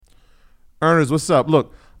Earners, what's up?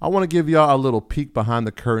 Look, I want to give y'all a little peek behind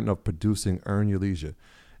the curtain of producing Earn Your Leisure.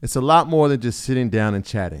 It's a lot more than just sitting down and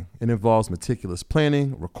chatting. It involves meticulous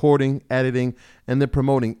planning, recording, editing, and then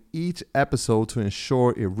promoting each episode to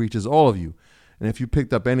ensure it reaches all of you. And if you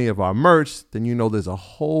picked up any of our merch, then you know there's a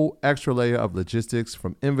whole extra layer of logistics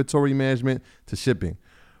from inventory management to shipping.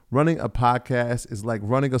 Running a podcast is like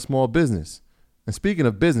running a small business. And speaking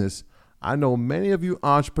of business, I know many of you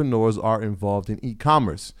entrepreneurs are involved in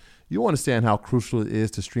e-commerce. You understand how crucial it is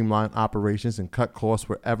to streamline operations and cut costs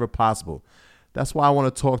wherever possible. That's why I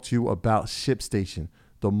want to talk to you about ShipStation,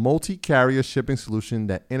 the multi-carrier shipping solution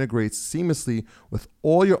that integrates seamlessly with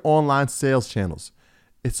all your online sales channels.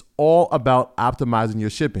 It's all about optimizing your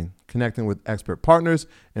shipping, connecting with expert partners,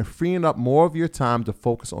 and freeing up more of your time to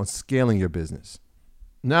focus on scaling your business.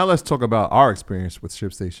 Now let's talk about our experience with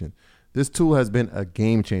ShipStation. This tool has been a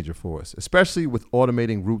game changer for us, especially with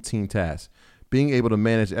automating routine tasks. Being able to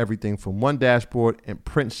manage everything from one dashboard and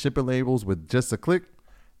print shipping labels with just a click,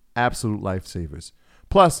 absolute lifesavers.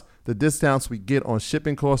 Plus, the discounts we get on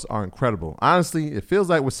shipping costs are incredible. Honestly, it feels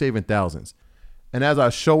like we're saving thousands. And as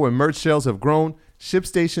our show and merch sales have grown,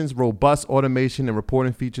 ShipStation's robust automation and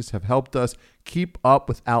reporting features have helped us keep up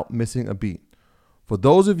without missing a beat. For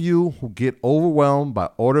those of you who get overwhelmed by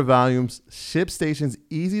order volumes, ShipStation's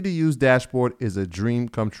easy-to-use dashboard is a dream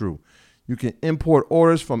come true. You can import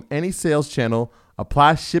orders from any sales channel,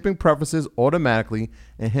 apply shipping preferences automatically,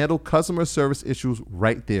 and handle customer service issues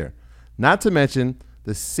right there. Not to mention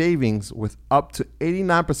the savings with up to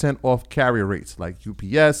 89% off carrier rates like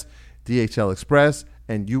UPS, DHL Express,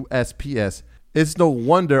 and USPS. It's no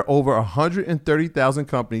wonder over 130,000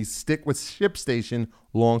 companies stick with ShipStation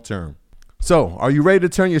long term. So, are you ready to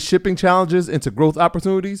turn your shipping challenges into growth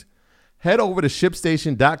opportunities? Head over to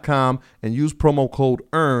ShipStation.com and use promo code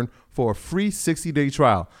EARN for a free 60-day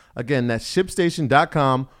trial. Again, that's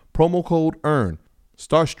ShipStation.com, promo code EARN.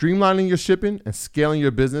 Start streamlining your shipping and scaling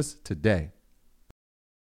your business today.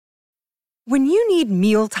 When you need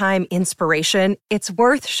mealtime inspiration, it's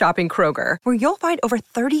worth shopping Kroger, where you'll find over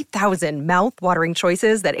 30,000 mouth-watering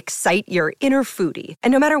choices that excite your inner foodie.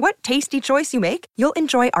 And no matter what tasty choice you make, you'll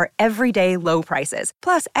enjoy our everyday low prices,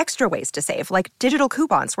 plus extra ways to save, like digital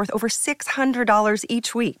coupons worth over $600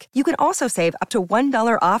 each week. You can also save up to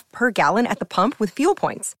 $1 off per gallon at the pump with fuel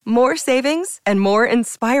points. More savings and more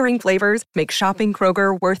inspiring flavors make shopping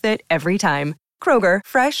Kroger worth it every time. Kroger,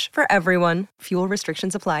 fresh for everyone. Fuel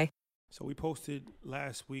restrictions apply. So we posted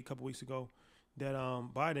last week, a couple weeks ago, that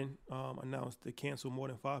Biden announced to cancel more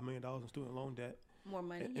than $5 million in student loan debt. More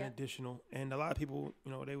money, in additional. And a lot of people,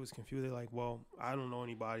 they was confused. They're like, well, I don't know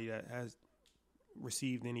anybody that has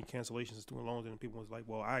received any cancellations of student loans. And people was like,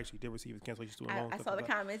 well, I actually did receive a cancellation of student loans. I saw the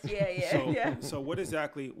comments. Yeah. So what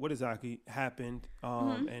exactly happened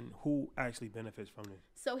and who actually benefits from this?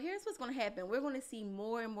 So here's what's going to happen. We're going to see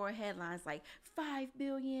more and more headlines like 5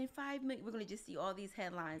 billion, 5 million. We're going to just see all these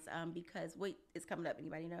headlines because what is coming up?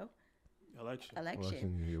 Anybody know?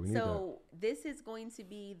 Election. Yeah, so this is going to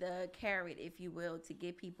be the carrot, if you will, to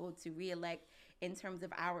get people to reelect in terms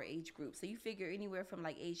of our age group. So you figure anywhere from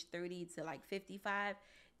like age 30 to like 55,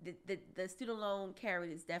 the student loan carrot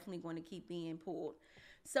is definitely going to keep being pulled.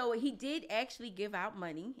 So he did actually give out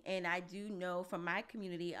money, and I do know from my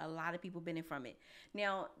community, a lot of people benefit from it.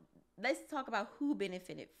 Now, let's talk about who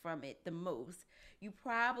benefited from it the most. You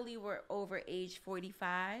probably were over age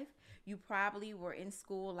 45. You probably were in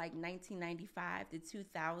school like 1995 to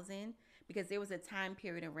 2000, because there was a time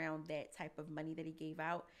period around that type of money that he gave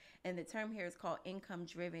out. And the term here is called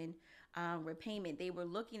income-driven repayment. They were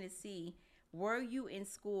looking to see, were you in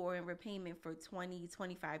school or in repayment for 20,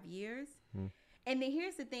 25 years? And then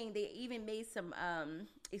here's the thing. They even made some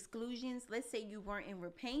exclusions. Let's say you weren't in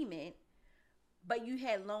repayment, but you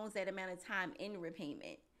had loans that amount of time in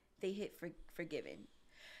repayment. They hit forgiven.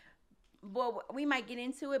 Well, we might get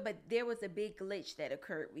into it, but there was a big glitch that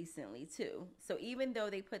occurred recently, too. So even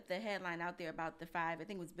though they put the headline out there about the I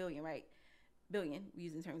think it was billion, right? Billion. We're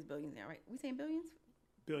using terms billions now, right? We saying billions?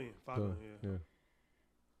 Billion. 5 billion, yeah.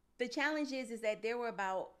 The challenge is that there were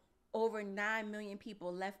about over 9 million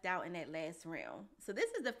people left out in that last round. So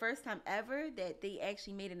this is the first time ever that they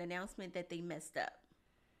actually made an announcement that they messed up.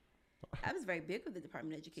 That was very big of the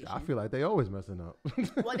Department of Education. I feel like they always messing up.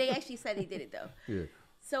 Well, they actually said they did it, though. Yeah.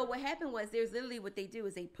 So what happened was, there's literally what they do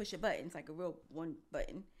is they push a button. It's like a real one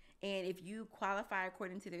button. And if you qualify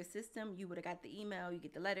according to their system, you would have got the email, you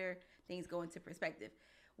get the letter, things go into perspective.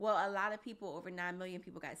 Well, a lot of people, over 9 million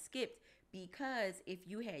people, got skipped because if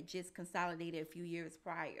you had just consolidated a few years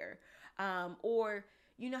prior, or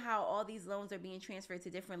you know how all these loans are being transferred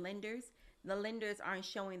to different lenders, the lenders aren't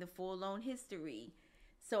showing the full loan history.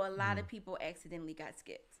 So a lot of people accidentally got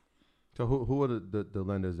skipped. So who are the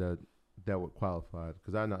lenders that would qualify?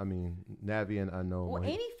 Because I mean, Navient, I know. Well,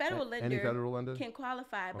 any federal lender can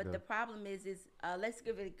qualify, but the problem is let's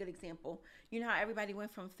give it a good example. You know how everybody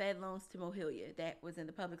went from Fed loans to Mohilia? That was in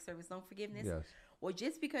the public service loan forgiveness. Yes. Well,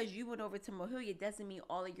 just because you went over to Mohilia doesn't mean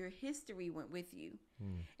all of your history went with you.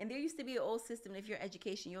 And there used to be an old system, if your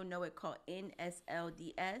education, you'll know it, called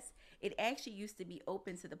NSLDS. It actually used to be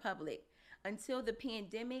open to the public. Until the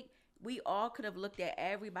pandemic, we all could have looked at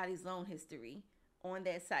everybody's loan history on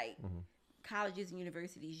that site. Colleges and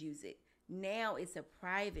universities use it. Now it's a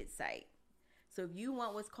private site. So if you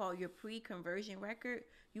want what's called your pre-conversion record,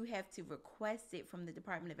 you have to request it from the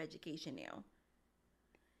Department of Education now.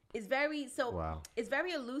 It's very It's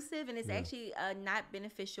very elusive, and it's actually not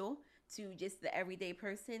beneficial to just the everyday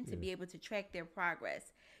person to be able to track their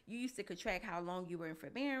progress. You used to track how long you were in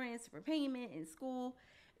forbearance, repayment, in school.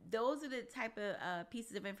 Those are the type of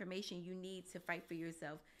pieces of information you need to fight for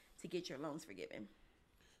yourself to get your loans forgiven.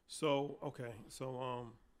 So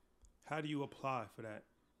how do you apply for that?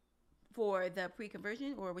 For the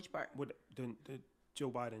pre-conversion, or which part? What the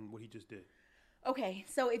Joe Biden, what he just did. Okay,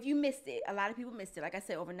 so if you missed it, a lot of people missed it. Like I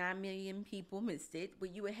said, over 9 million people missed it. What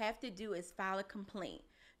you would have to do is file a complaint.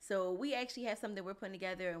 So we actually have something we're putting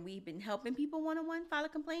together, and we've been helping people one-on-one file a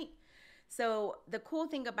complaint. So the cool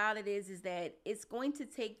thing about it is that it's going to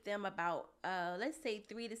take them about, let's say,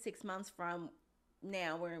 3 to 6 months from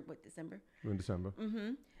now. We're in December? We're in December.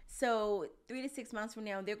 Mm-hmm. So 3 to 6 months from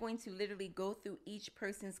now, they're going to literally go through each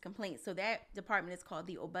person's complaint. So that department is called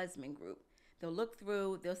the Ombudsman Group. They'll look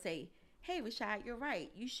through, they'll say, hey, Rashad, you're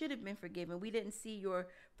right. You should have been forgiven. We didn't see your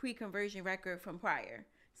pre-conversion record from prior.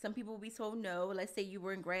 Some people will be told no. Let's say you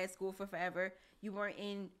were in grad school for forever. You weren't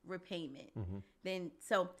in repayment. Then,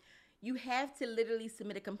 so you have to literally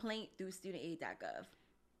submit a complaint through studentaid.gov,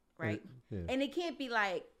 right? Yeah. And it can't be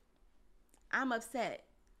like, I'm upset.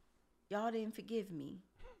 Y'all didn't forgive me.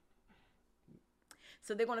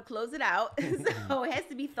 So they're going to close it out. So it has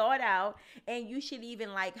to be thought out. And you should even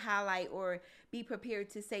highlight or be prepared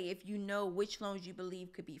to say if you know which loans you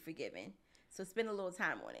believe could be forgiven. So spend a little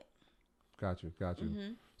time on it. Got you.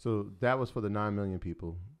 So that was for the 9 million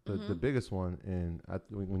people. The biggest one, and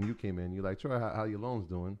when you came in, you're like, Troy, how your loans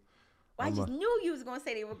doing? Well, I just knew you was going to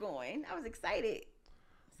say they were going. I was excited.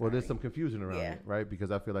 Well, there's some confusion around it, right? Because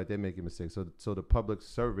I feel like they're making mistakes. So the public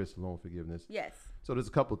service loan forgiveness. Yes. So there's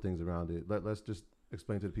a couple things around it. Let's just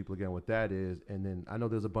explain to the people again what that is. And then I know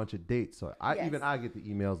there's a bunch of dates. So I get the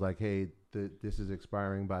emails like, hey, this is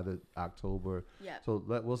expiring by the October. Yeah. So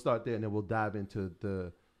we'll start there, and then we'll dive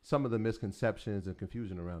into some of the misconceptions and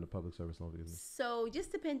confusion around the public service loan forgiveness. So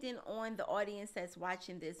just depending on the audience that's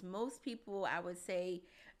watching this, most people, I would say,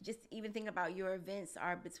 just even think about your events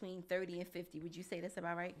are between 30 and 50. Would you say that's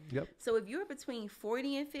about right? Yep. So if you're between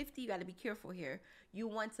 40 and 50, you got to be careful here. You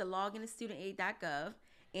want to log into studentaid.gov,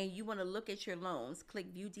 and you want to look at your loans, click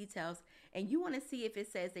view details, and you want to see if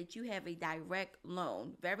it says that you have a direct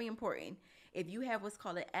loan. Very important. If you have what's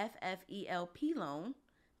called an FFELP loan,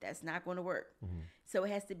 that's not going to work. So it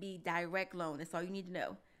has to be direct loan. That's all you need to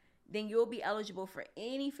know. Then you'll be eligible for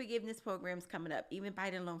any forgiveness programs coming up, even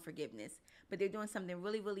Biden loan forgiveness. But they're doing something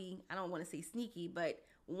really, really, I don't want to say sneaky, but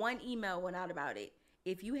one email went out about it.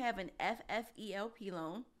 If you have an FFELP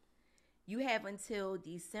loan, you have until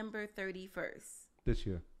December 31st. This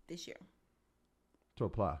year. To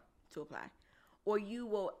apply. Or you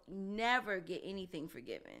will never get anything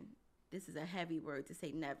forgiven. This is a heavy word to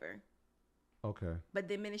say never. Okay. But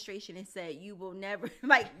the administration has said you will never,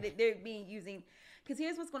 they're being using, because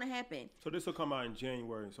here's what's going to happen. So this will come out in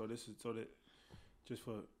January. So this is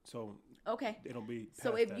okay. It'll be.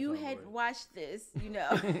 So if you had watched this,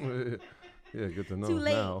 yeah, good to know. Too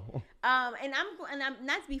late. Now. And I'm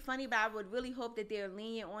not to be funny, but I would really hope that they're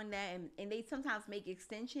lenient on that, and they sometimes make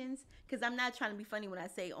extensions, because I'm not trying to be funny when I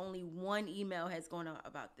say only one email has gone out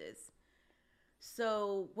about this.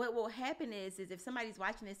 So what will happen is if somebody's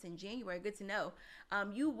watching this in January, good to know,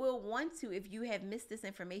 you will want to, if you have missed this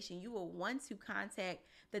information, you will want to contact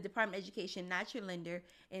the Department of Education, not your lender,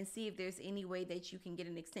 and see if there's any way that you can get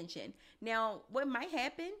an extension. Now, what might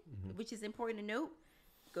happen, which is important to note,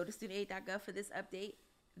 go to studentaid.gov for this update.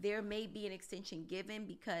 There may be an extension given,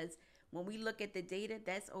 because when we look at the data,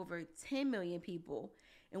 that's over 10 million people.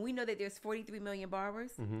 And we know that there's 43 million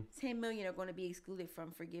borrowers. 10 million are going to be excluded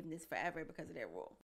from forgiveness forever because of that rule.